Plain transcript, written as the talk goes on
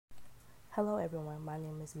Hello everyone, my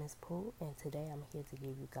name is Miss Pooh, and today I'm here to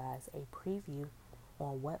give you guys a preview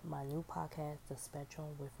on what my new podcast, The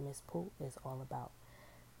Spectrum with Miss Pooh, is all about.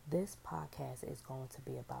 This podcast is going to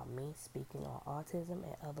be about me speaking on autism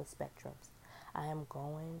and other spectrums. I am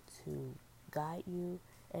going to guide you,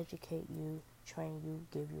 educate you, train you,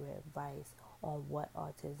 give you advice on what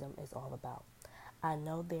autism is all about. I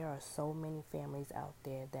know there are so many families out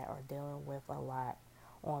there that are dealing with a lot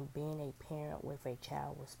on being a parent with a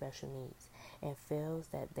child with special needs and feels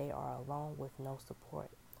that they are alone with no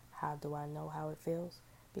support. How do I know how it feels?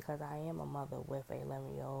 Because I am a mother with an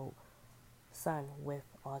 11-year-old son with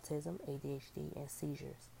autism, ADHD, and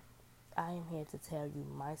seizures. I am here to tell you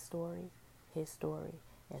my story, his story,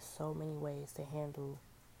 and so many ways to handle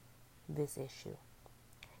this issue.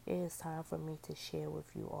 It is time for me to share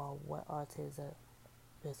with you all what autism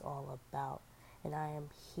is all about, and I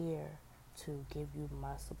am here to give you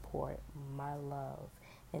my support, my love,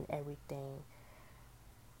 and everything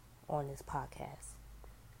on this podcast.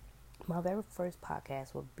 My very first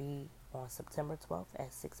podcast will be on September 12th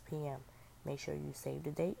at 6 p.m. Make sure you save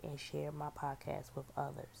the date and share my podcast with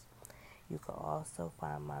others. You can also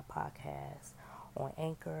find my podcast on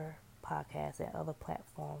Anchor, Podcasts, and other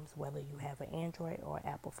platforms, whether you have an Android or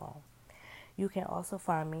Apple phone. You can also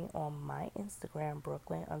find me on my Instagram,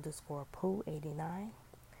 Brooklyn_Pooh89.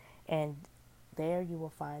 And there you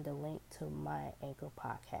will find a link to my Anchor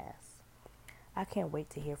podcast. I can't wait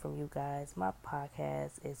to hear from you guys. My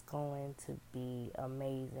podcast is going to be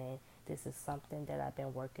amazing. This is something that I've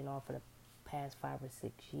been working on for the past 5 or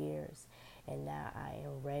 6 years. And now I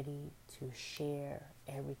am ready to share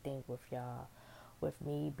everything with y'all. With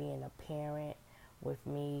me being a parent, with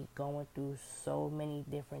me going through so many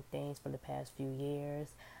different things for the past few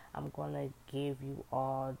years, I'm going to give you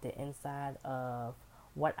all the inside of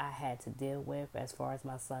what I had to deal with as far as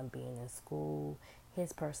my son being in school,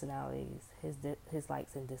 his personalities, his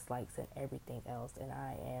likes and dislikes, and everything else. And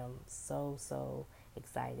I am so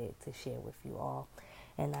excited to share with you all.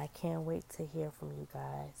 And I can't wait to hear from you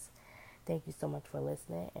guys. Thank you so much for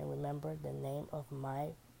listening. And remember, the name of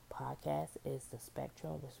my podcast is The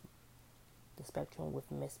Spectrum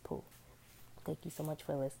with Miss Pooh. Thank you so much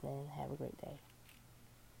for listening. Have a great day.